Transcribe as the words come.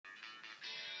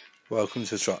Welcome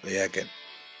to Trot the Eggin,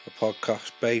 a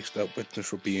podcast based at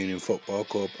Widnes Rugby Union Football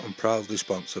Club and proudly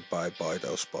sponsored by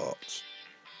Boydell Sports.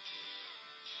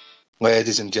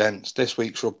 Ladies and gents, this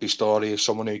week's rugby story is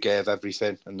someone who gave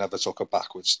everything and never took a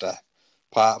backward step.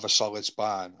 Part of a solid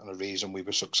spine and a reason we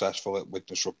were successful at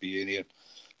Widnes Rugby Union.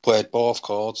 Played both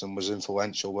chords and was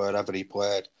influential wherever he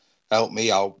played. Helped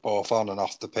me out both on and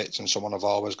off the pitch, and someone I've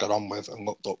always got on with and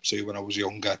looked up to when I was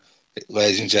younger.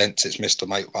 Ladies and gents, it's Mr.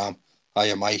 Mike Lamb.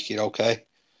 Hiya, Mike, you okay?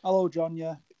 Hello, John,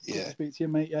 yeah. Good to speak to you,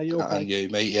 mate. Yeah, you okay? And you,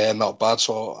 mate, yeah, not bad.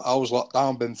 So, how's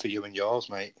lockdown been for you and yours,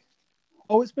 mate?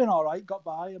 Oh, it's been all right. Got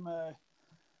by. I'm,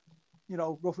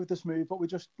 rough with the smooth, but we're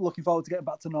just looking forward to getting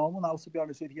back to normal now, to be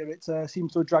honest with you. It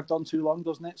seems to have dragged on too long,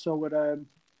 doesn't it? So we're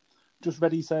just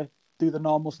ready to do the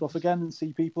normal stuff again and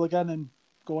see people again and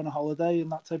go on a holiday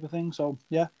and that type of thing. So,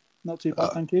 yeah, not too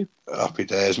bad, thank you. Happy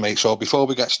days, mate. So, before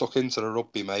we get stuck into the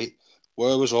rugby, mate,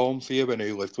 where was home for you and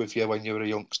who lived with you when you were a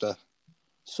youngster?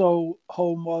 So,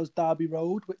 home was Derby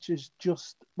Road, which is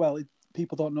just,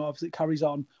 people don't know, obviously it carries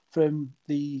on from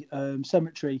the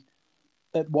cemetery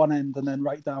at one end and then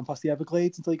right down past the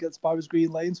Everglades until you get to Bowers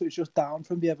Green Lane. So it's just down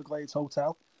from the Everglades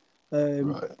Hotel.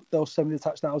 Right. Those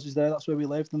semi-detached houses there, that's where we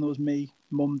lived. And there was me,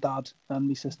 mum, dad and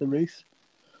my sister Ruth.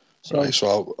 So, right,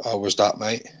 so how was that,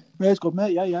 mate? Yeah, it's good,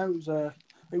 mate. Yeah.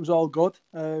 It was all good.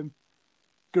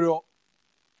 Grew up,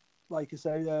 like I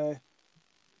say,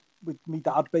 with my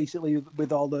dad basically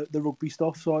with all the rugby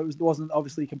stuff. So it wasn't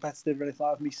obviously competitive or anything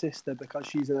like that with my sister because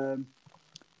she's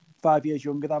 5 years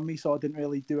younger than me. So I didn't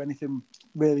really do anything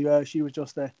really. She was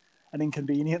just an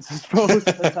inconvenience, I suppose,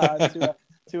 at the time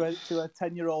to a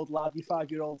 10-year-old lad, your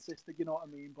 5-year-old sister. You know what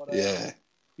I mean? But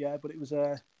yeah. But it was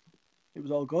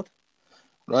all good.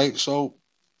 Right. So,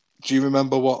 do you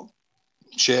remember what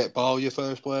shape ball you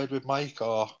first played with, Mike?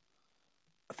 Or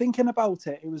thinking about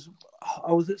it,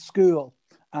 I was at school.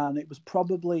 And it was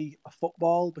probably a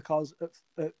football because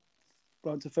at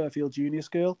going to Fairfield Junior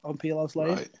School on Peelhouse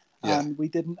Lane. Right. Yeah. And we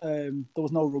didn't, there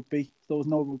was no rugby. There was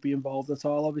no rugby involved at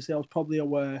all. Obviously, I was probably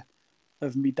aware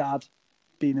of my dad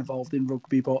being involved in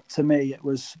rugby, but to me, it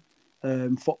was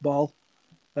football.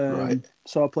 Right.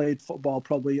 So I played football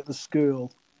probably at the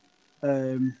school.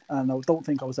 And I don't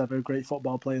think I was ever a great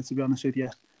football player, to be honest with you.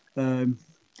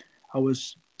 I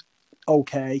was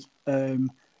okay.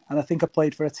 And I think I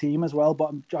played for a team as well, but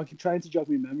I'm trying to jog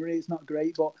my memory. It's not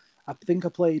great, but I think I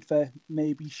played for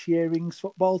maybe Shearing's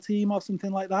football team or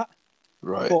something like that.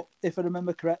 Right. But if I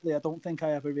remember correctly, I don't think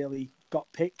I ever really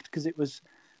got picked because it was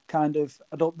kind of,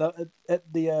 I don't know,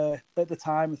 at the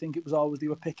time, I think it was always they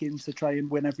were picking to try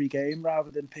and win every game rather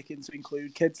than picking to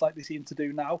include kids like they seem to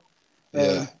do now.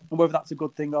 Yeah. And whether that's a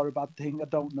good thing or a bad thing, I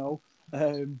don't know.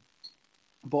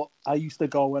 But I used to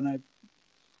go and I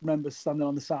remember standing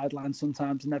on the sideline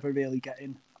sometimes, never really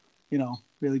getting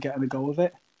a go of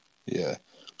it. Yeah.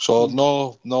 So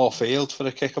no field for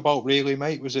the kickabout, really,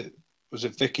 mate. Was it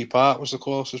Vicky Park was the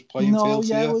closest playing field to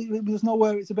you? No, there's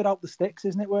nowhere. It's a bit out the sticks,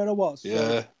 isn't it? Where I was.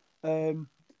 Yeah. So,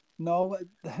 no,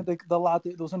 the lad.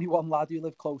 There was only one lad who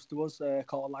lived close to us, a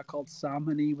lad called Sam,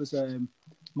 and he was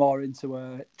more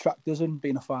into tractors and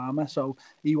being a farmer, so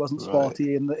he wasn't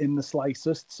sporty in the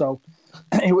slightest. So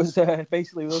it was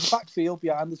basically there was a back field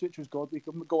behind us, which was good. We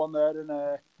could go on there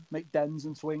and make dens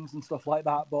and swings and stuff like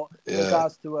that. But in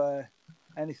regards to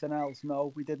anything else,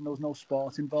 no, we didn't. There was no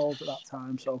sport involved at that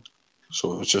time. So it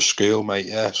was just school, mate.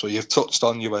 Yeah. So you've touched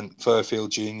on you went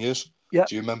Fairfield Juniors. Yeah.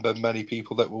 Do you remember many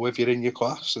people that were with you in your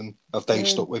class, and have they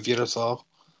stuck with you at all?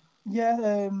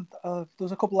 Yeah,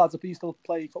 there's a couple of lads I used to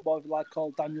play football with a lad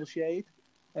called Daniel Shade,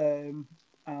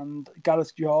 and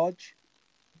Gareth George,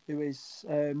 who is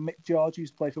Mick George, who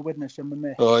used to play for Widnes, remember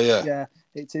Mick? Oh, yeah. Yeah,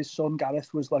 it's his son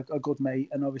Gareth was like a good mate,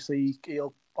 and obviously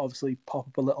he'll pop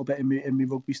up a little bit in my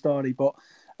rugby story, but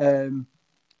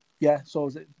yeah, so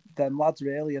is it them lads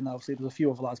really, and obviously there's a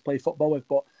few other lads I play football with,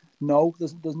 but no,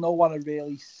 there's no one I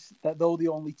really, they're the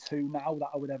only two now that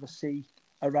I would ever see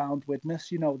around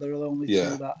Widnes. You know, they're the only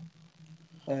two that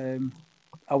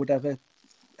I would ever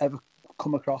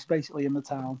come across basically in the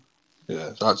town.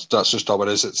 Yeah, that's just how it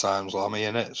is at times, Lammy,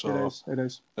 innit? So it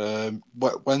is.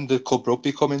 When did club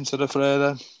rugby come into the fray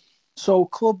then? So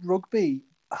club rugby,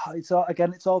 it's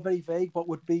all very vague, but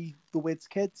would be the Wids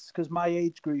kids, because my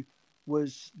age group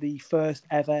was the first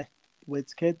ever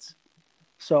Wids kids.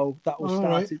 So that was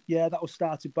started. Right. Yeah, that was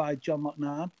started by John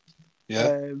Loughnane.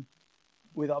 Yeah.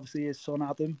 With obviously his son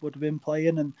Adam would have been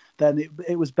playing, and then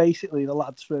it was basically the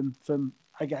lads from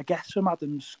I guess from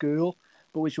Adam's school,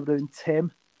 but which would have been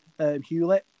Tim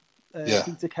Hewlett,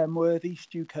 Peter Kenworthy,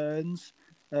 Stu Kearns.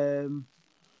 So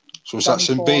was that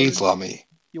St Bede's, Lammy?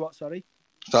 You what? Sorry.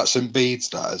 That's in Bede's,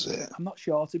 that is it? I'm not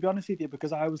sure, to be honest with you,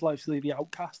 because I was largely the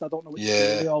outcast. I don't know which school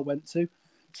Yeah. they all went to.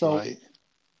 So Right.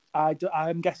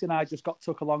 I'm guessing I just got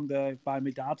took along there by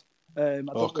my dad. I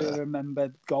don't really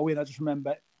remember going. I just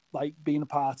remember like being a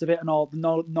part of it, and all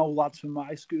no lads from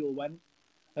my school went,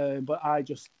 but I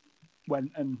just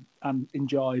went and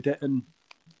enjoyed it. And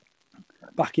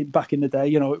back in the day,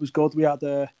 it was good. We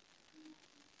had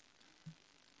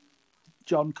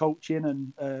John coaching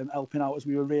and helping out as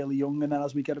we were really young, and then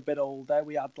as we get a bit older,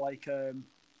 we had like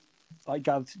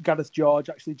Gareth George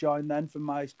actually joined then from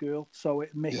my school. So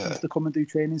Mick used to come and do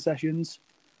training sessions.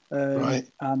 Right.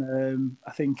 And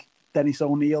I think Dennis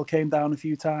O'Neill came down a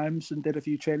few times and did a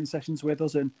few training sessions with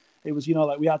us. And it was,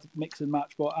 like we had mix and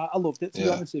match, but I loved it, to be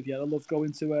honest with you. I loved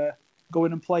going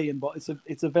and playing, but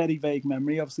it's a very vague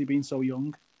memory, obviously being so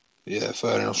young. Yeah,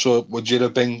 fair enough. So would you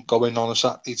have been going on a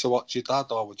Saturday to watch your dad,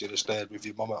 or would you have stayed with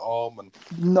your mum at home?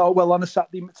 No, well, on a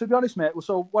Saturday, to be honest, mate.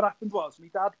 So what happened was my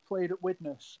dad played at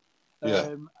Widnes,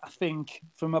 I think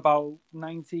from about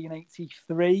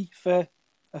 1983 for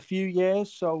a few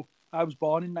years. So I was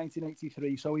born in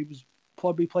 1983, so he was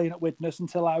probably playing at Widnes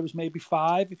until I was maybe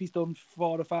 5, if he's done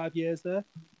 4 or 5 years there.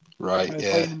 Right,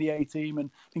 playing in the A team, and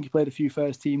I think he played a few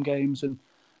first team games and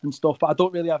stuff, but I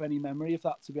don't really have any memory of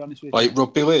that, to be honest with you. Like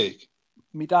rugby league?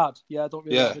 My dad, I don't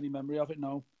really have any memory of it,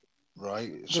 no.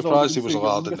 Right. Surprised he was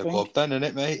allowed in the club then,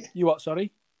 innit, mate? You what,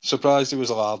 sorry? Surprised he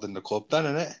was allowed in the club then,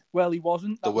 innit? Well, he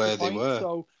wasn't. The way they were.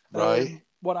 So, right.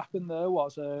 What happened there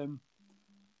was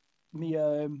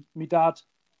my dad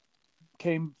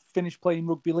finished playing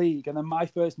rugby league, and then my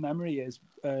first memory is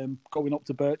going up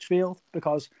to Birchfield,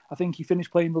 because I think he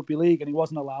finished playing rugby league and he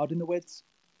wasn't allowed in the Wids.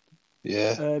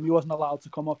 Yeah. He wasn't allowed to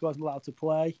come up, he wasn't allowed to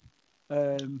play.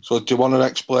 So do you want to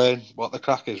explain what the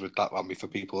crack is with that, Lamby, for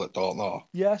people that don't know?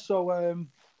 Yeah, so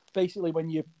basically when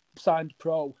you signed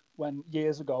pro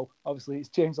years ago, obviously it's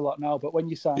changed a lot now, but when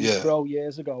you signed pro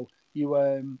years ago, you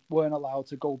weren't allowed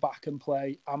to go back and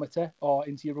play amateur or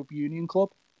into your rugby union club.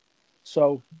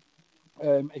 So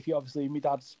if you obviously, my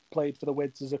dad's played for the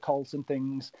Wids as a Colt and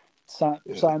things,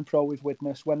 signed pro with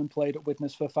Widnes, went and played at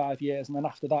Widnes for 5 years, and then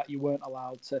after that you weren't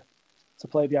allowed to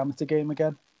play the amateur game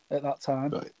again at that time.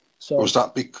 Right. So was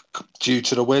that due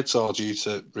to the Wids or due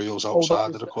to rules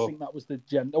outside of the club? I think that was it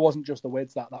wasn't just the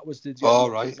Wids, that was the general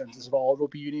representatives of all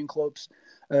rugby union clubs.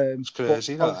 It's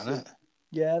crazy, that, isn't it?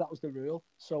 Yeah, that was the rule.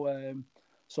 So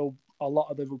so a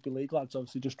lot of the rugby league lads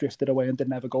obviously just drifted away and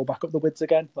didn't ever go back up the Wids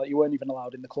again. Like, you weren't even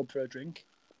allowed in the club for a drink,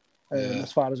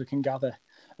 as far as I can gather.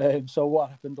 So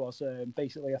what happened was,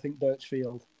 basically, I think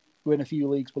Birchfield were in a few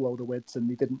leagues below the Wids, and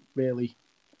they didn't really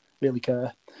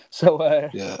care. So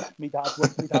my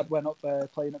dad went up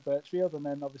playing at Birchfield, and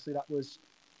then obviously that was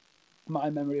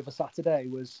my memory of a Saturday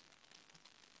was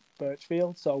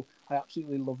Birchfield. So I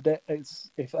absolutely loved it.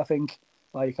 I think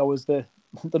like I was the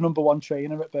number one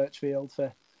trainer at Birchfield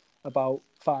for about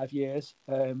 5 years.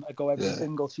 I go every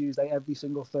single Tuesday, every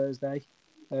single Thursday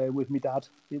with my dad,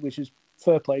 which is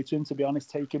fair play to him, to be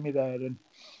honest, taking me there.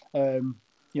 And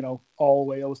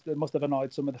always, it must have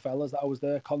annoyed some of the fellas that I was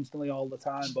there constantly all the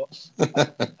time, but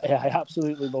I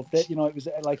absolutely loved it. It was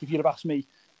like, if you'd have asked me,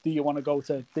 do you want to go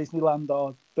to Disneyland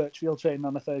or Birchfield training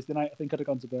on a Thursday night, I think I'd have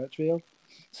gone to Birchfield.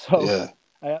 So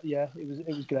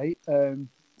it was great.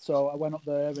 So I went up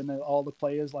there, and all the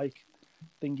players like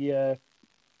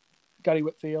Gary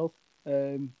Whitfield,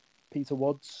 Peter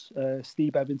Woods,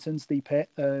 Steve Evington, Steve Pitt,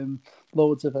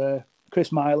 loads of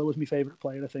Chris Myler was my favourite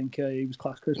player, I think. He was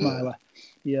class, Chris Myler.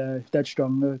 Yeah, dead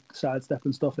strong, sidestep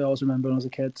and stuff. I always remember when I was a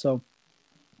kid. So,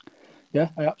 yeah,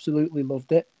 I absolutely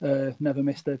loved it. Never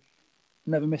missed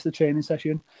a training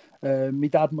session. My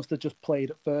dad must have just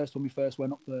played at first when we first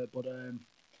went up there, but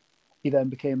he then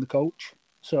became the coach.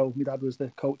 So my dad was the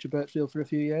coach of Birchfield for a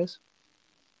few years.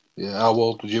 Yeah, how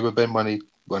old would you have been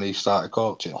when he started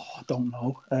coaching? Oh, I don't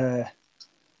know.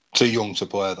 Too young to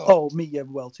play, though. Oh, me,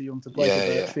 well, too young to play for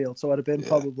Birchfield. So I'd have been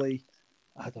probably,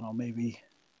 I don't know, maybe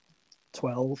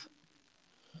 12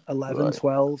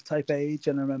 type age.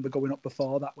 And I remember going up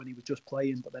before that when he was just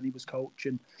playing, but then he was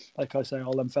coaching. Like I say,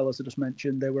 all them fellas I just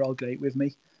mentioned, they were all great with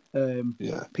me.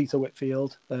 Peter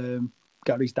Whitfield,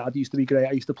 Gary's dad used to be great.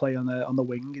 I used to play on the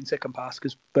wing in tick and pass,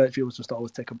 because Birchfield was just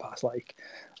always tick and pass. Like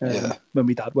when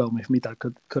my dad, if my dad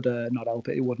could not help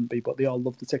it, he wouldn't be. But they all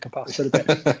loved the tick and pass for a bit.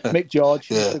 Mick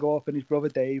George used to go up, and his brother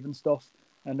Dave and stuff.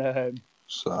 And they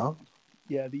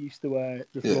used to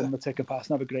just run the tick and pass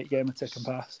and have a great game of tick and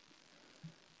pass.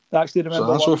 I actually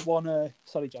remember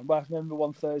sorry, John, but I remember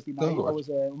one Thursday night.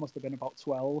 I must have been about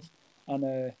 12,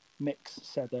 and Mix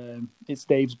said it's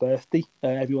Dave's birthday.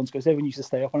 Everyone used to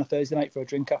stay up on a Thursday night for a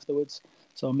drink afterwards.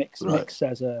 So Mix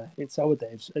says it's our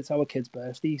kid's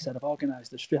birthday. He said I've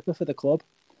organised a stripper for the club,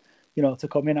 to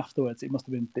come in afterwards. It must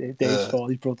have been Dave's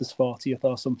his brother's 40th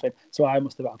or something. So I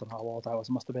must have, I don't know how old I was.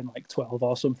 I must have been like 12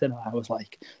 or something. And I was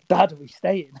like, Dad, are we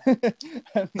staying? and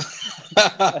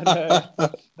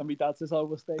my dad says, oh,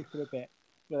 we'll stay for a bit.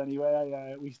 But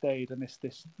anyway, we stayed, and this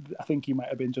I think he might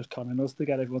have been just conning us to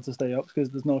get everyone to stay up because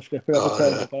there's no stripper ever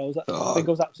turned up. But I think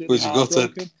I was absolutely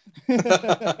heartbroken.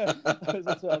 I was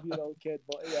a 12-year-old kid,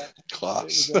 but yeah,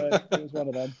 class. It was one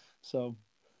of them. So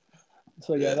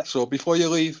yeah. So before you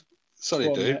leave,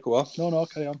 sorry, dude, go on. No,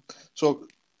 carry on. So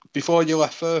before you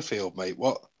left Fairfield, mate,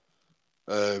 what?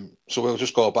 So we'll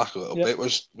just go back a little bit.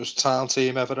 Was town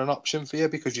team ever an option for you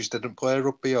because you didn't play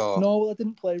rugby, or? No, I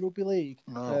didn't play rugby league.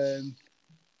 No.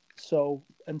 So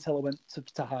until I went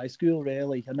to high school,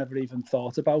 really, I never even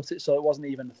thought about it. So it wasn't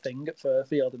even a thing at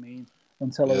Fairfield. I mean,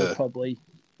 until I was probably.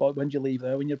 But when did you leave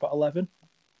there? When you're about 11?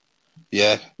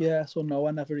 Yeah. Yeah. So no,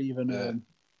 I never even.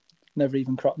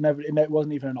 It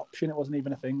wasn't even an option. It wasn't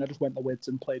even a thing. I just went to Wids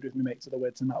and played with my mates at the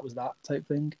Wids, and that was that type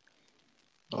thing.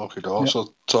 Okay,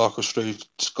 so talk us through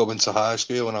going to high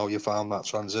school and how you found that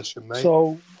transition, mate.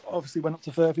 So obviously went up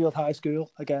to Fairfield High School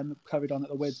again, carried on at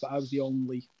the Wids, but I was the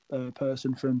only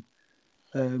person from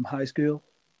high school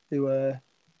who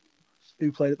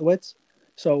played at the Wids.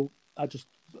 So I just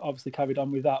obviously carried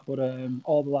on with that. But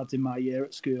all the lads in my year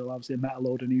at school, obviously met a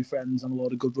load of new friends and a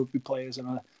load of good rugby players and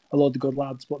a load of good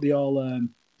lads, but they all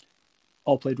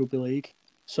played rugby league.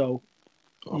 So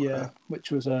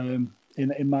which was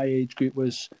in my age group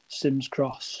was Sims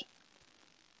Cross,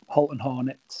 Halton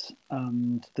Hornets,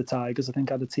 and the Tigers. I think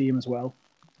had a team as well.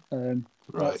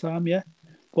 That time, yeah.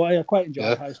 But I quite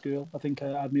enjoyed high school. I think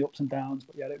I had my ups and downs,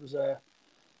 but yeah, it was. I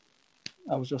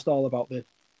was just all about the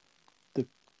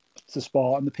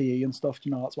sport and the PE and stuff.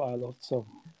 That's what I loved. So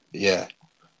yeah.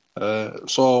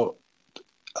 So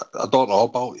I don't know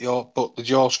about but did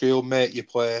your school make you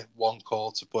play one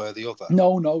call to play the other?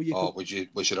 No. Was you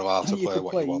allowed to play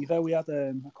what you want? Either. We had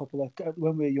a couple of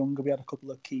when we were younger. We had a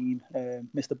couple of keen.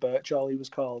 Mr. Birchall, he was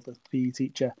called, the PE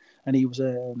teacher, and he was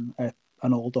an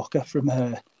old ducker from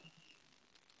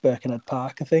Birkenhead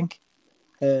Park, I think.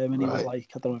 And he was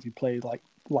like, I don't know if he played like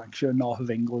Lancashire, north of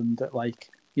England at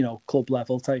club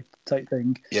level type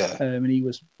thing. Yeah. And he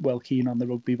was well keen on the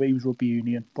rugby, but he was rugby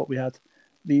union. But we had.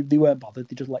 They weren't bothered.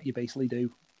 They just let you basically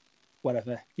do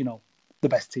whatever, the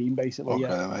best team, basically.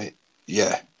 Okay, mate.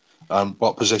 Yeah. And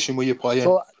what position were you playing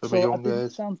from a young age?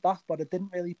 It sounds daft, but I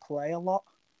didn't really play a lot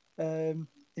in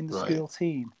the school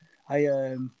team.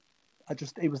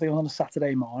 It was on a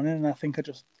Saturday morning, and I think I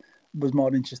just was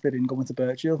more interested in going to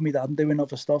Birchfield with my dad and doing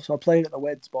other stuff. So I played at the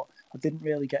Wids, but I didn't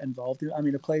really get involved. I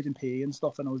mean, I played in PE and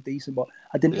stuff, and I was decent, but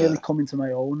I didn't really come into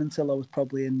my own until I was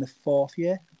probably in the fourth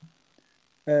year.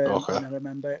 And I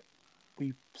remember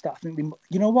we started. I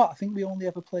think we only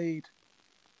ever played.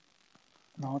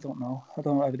 No, I don't know. I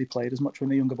don't know if they played as much when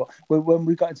they were younger. But when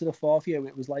we got into the fourth year,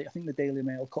 it was like I think the Daily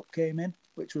Mail Cup came in,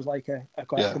 which was like a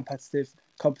quite competitive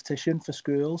competition for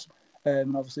schools.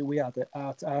 And obviously, we had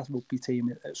our rugby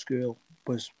team at school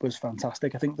was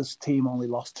fantastic. I think this team only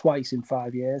lost twice in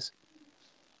 5 years.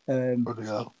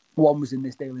 One was in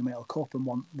this Daily Mail Cup, and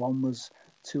one was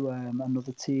to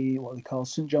another team, what they call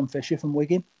St John Fisher from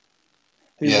Wigan,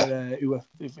 who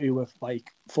were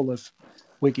like full of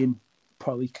Wigan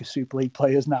probably Super League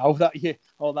players now that year,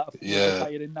 all that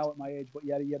retiring now at my age. But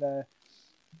you had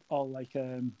all like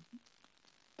I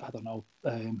don't know,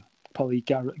 probably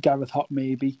Gareth Hock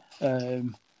maybe,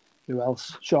 who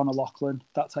else? Sean O'Loughlin,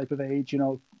 that type of age.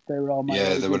 They were all my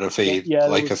age. They were a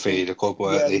feeder club,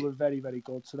 weren't they? They were very, very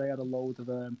good. So they had a load of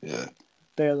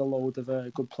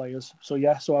good players. So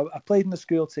I played in the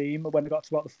school team. When I got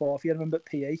to about the fourth year, I remember at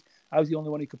PE, I was the only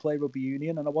one who could play rugby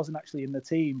union, and I wasn't actually in the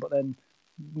team. But then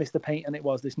Mr. Payton,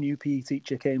 this new PE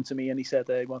teacher came to me and he said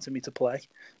he wanted me to play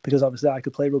because obviously I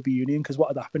could play rugby union. Because what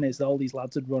had happened is that all these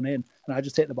lads had run in and I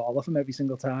just take the ball off them every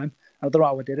single time. I don't know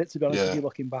how I did it, to be honest with you,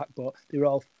 looking back, but they were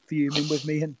all fuming with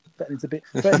me and threatening to beat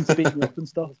me up and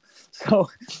stuff. So,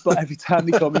 but every time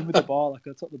they come in with the ball, I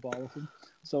could took the ball off them.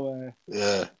 So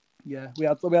we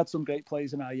had some great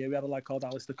players in our year. We had a lad called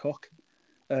Alistair Cook,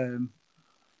 who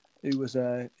was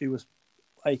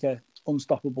like a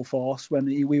unstoppable force when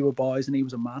we were boys, and he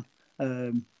was a man.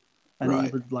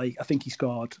 He would I think he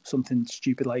scored something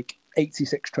stupid like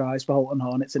 86 tries for Halton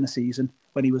Hornets in a season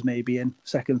when he was maybe in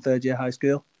second, third year high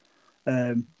school.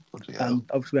 And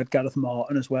obviously we had Gareth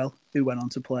Morton as well, who went on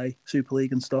to play Super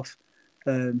League and stuff.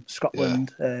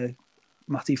 Scotland,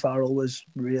 Matty Farrell was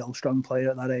a real strong player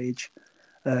at that age.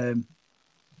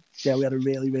 yeah, we had a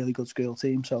really, really good school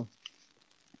team, so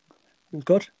it was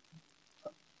good.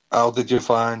 How did you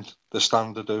find the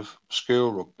standard of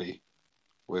school rugby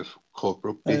with club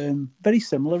rugby? Very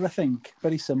similar, I think.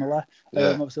 Very similar. Yeah.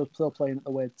 Obviously, I was still playing at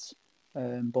the Wids,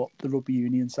 but the rugby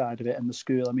union side of it and the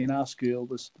school. I mean, our school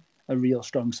was a real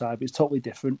strong side, but it's totally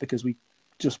different because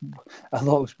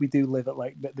although we do live at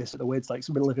like this at the Wids, like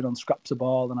so we're living on scraps of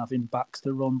ball and having backs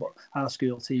to run, but our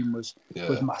school team was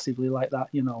massively like that,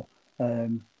 you know.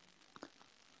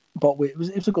 But it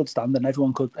was a good stand, and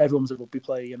everyone was a rugby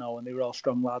player, you know, and they were all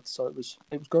strong lads, so it was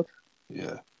good.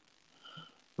 Yeah.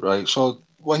 Right. So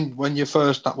when you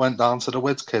first went down to the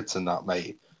Wids kids and that,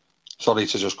 mate. Sorry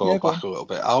to just go back a little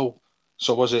bit.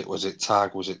 So was it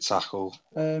tag? Was it tackle?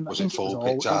 Was it full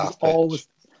pitch, half pitch?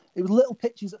 It was little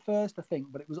pitches at first, I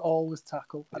think, but it was always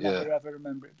tackle. I never ever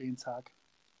remember it being tag.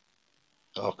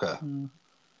 Okay.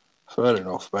 Fair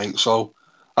enough, mate. So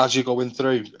as you're going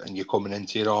through and you're coming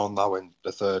into your own now in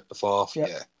the third, the fourth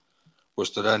year,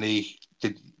 was there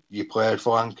did you play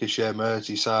for Lancashire,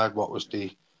 Merseyside? What was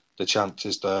the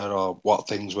chances there, or what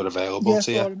things were available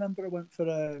to you? I remember I went for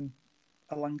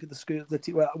the school.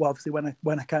 Obviously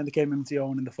when I kind of came into my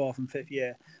own in the fourth and fifth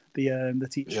year, the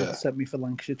teacher sent me for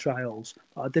Lancashire trials,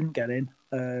 but I didn't get in.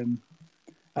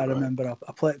 I remember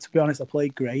I played. To be honest, I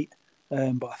played great,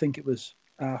 but I think it was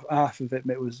half of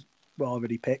it was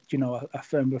already picked. You know, I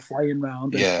remember flying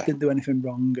around and didn't do anything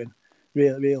wrong and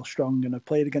real strong. And I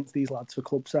played against these lads for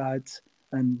club sides,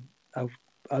 and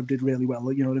I did really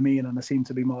well. You know what I mean? And I seemed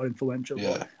to be more influential.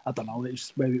 Yeah. But I don't know.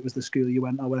 Maybe it was the school you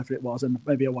went or whatever it was, and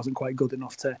maybe I wasn't quite good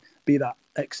enough to be that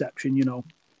exception. You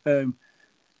know,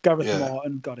 Gareth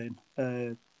Morton got in.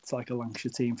 It's like a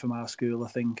Lancashire team from our school, I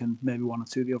think, and maybe one or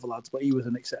two of the other lads. But he was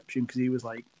an exception because he was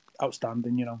like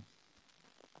outstanding. You know.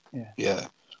 Yeah. Yeah.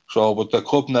 So would the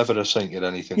club never have sent you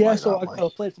anything like that? Yeah, so I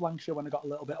played for Lancashire when I got a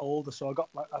little bit older. So I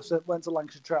went to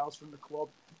Lancashire trials from the club,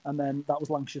 and then that was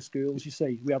Lancashire schools. You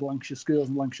see, we had Lancashire schools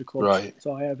and Lancashire clubs. Right.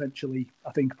 So I eventually,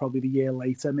 I think probably the year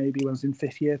later, maybe when I was in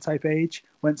fifth year type age,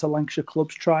 went to Lancashire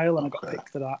clubs trial, and I got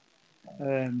picked for that.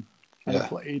 And I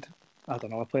played. I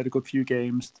don't know. I played a good few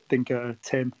games. I think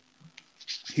Tim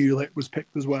Hewlett was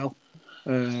picked as well.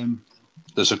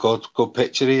 There's a good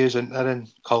picture here, isn't there, in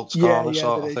Colts Corner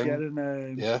sort of thing?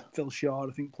 And Phil Shaw,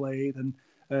 I think, played, and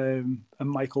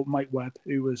Mike Webb,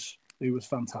 who was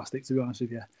fantastic, to be honest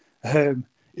with you.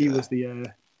 He was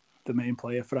the main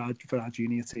player for our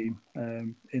junior team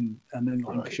in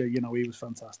Lancashire. You know, he was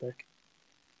fantastic.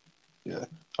 Yeah,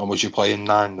 and was you playing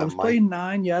 9 then? I was playing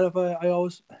 9. Yeah,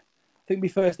 I think my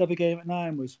first ever game at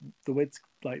 9 was the Wids,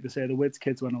 like they say, the Wids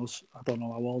kids when I don't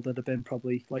know how old I'd have been,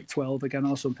 probably like 12 again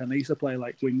or something. I used to play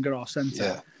like winger or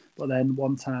centre, but then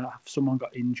one time someone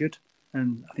got injured,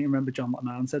 and I think I remember John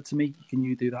McMahon said to me, "Can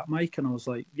you do that, Mike?" And I was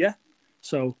like, "Yeah."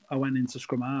 So I went into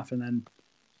scrum half, and then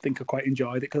I think I quite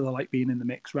enjoyed it because I like being in the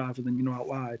mix rather than out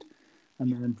wide.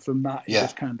 And then from that, it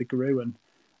just kind of grew, and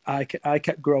I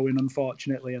kept growing,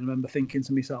 unfortunately. And I remember thinking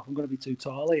to myself, "I'm going to be too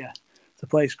tall here to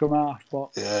play scrum half."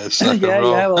 But second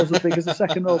row. Well, I was as big as the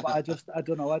second row, but I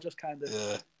don't know. I just kind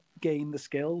of gained the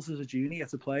skills as a junior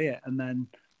to play it, and then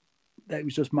it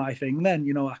was just my thing. Then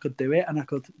I could do it, and I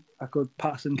could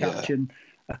pass and catch, and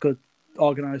I could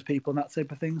organise people and that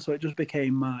type of thing. So it just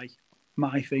became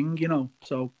my thing,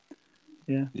 So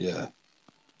yeah. Yeah.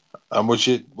 And was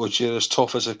you as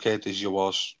tough as a kid as you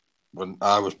was when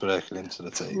I was breaking into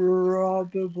the team?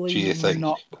 Probably Do you think?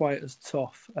 Not quite as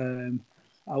tough.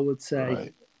 I would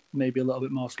say maybe a little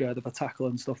bit more scared of a tackle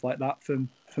and stuff like that from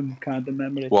kind of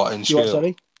memory. What, in school?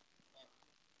 Sorry?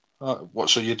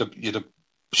 So you'd have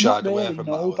shied away from that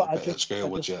a little but bit at school,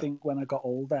 would you? I think when I got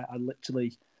older,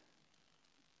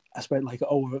 I spent like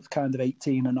over kind of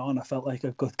 18 and on. I felt like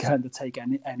I could kind of take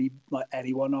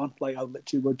anyone on. Like I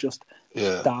literally would just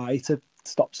die to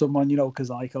stop someone, because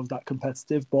like I was that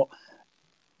competitive. But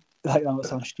like that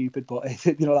sounds stupid, but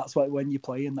that's why when you're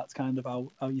playing, that's kind of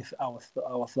how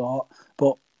I thought.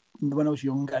 But when I was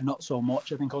younger, not so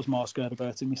much. I think I was more scared of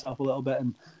hurting myself a little bit,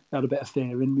 and I had a bit of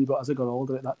fear in me. But as I got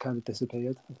older, that kind of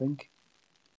disappeared, I think.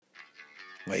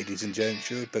 Ladies and gents,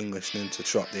 you've been listening to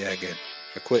Trot the Egg In.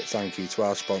 A quick thank you to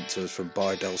our sponsors from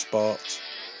Boydell Sports.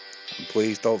 And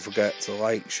please don't forget to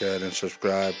like, share and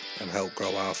subscribe and help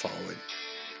grow our following.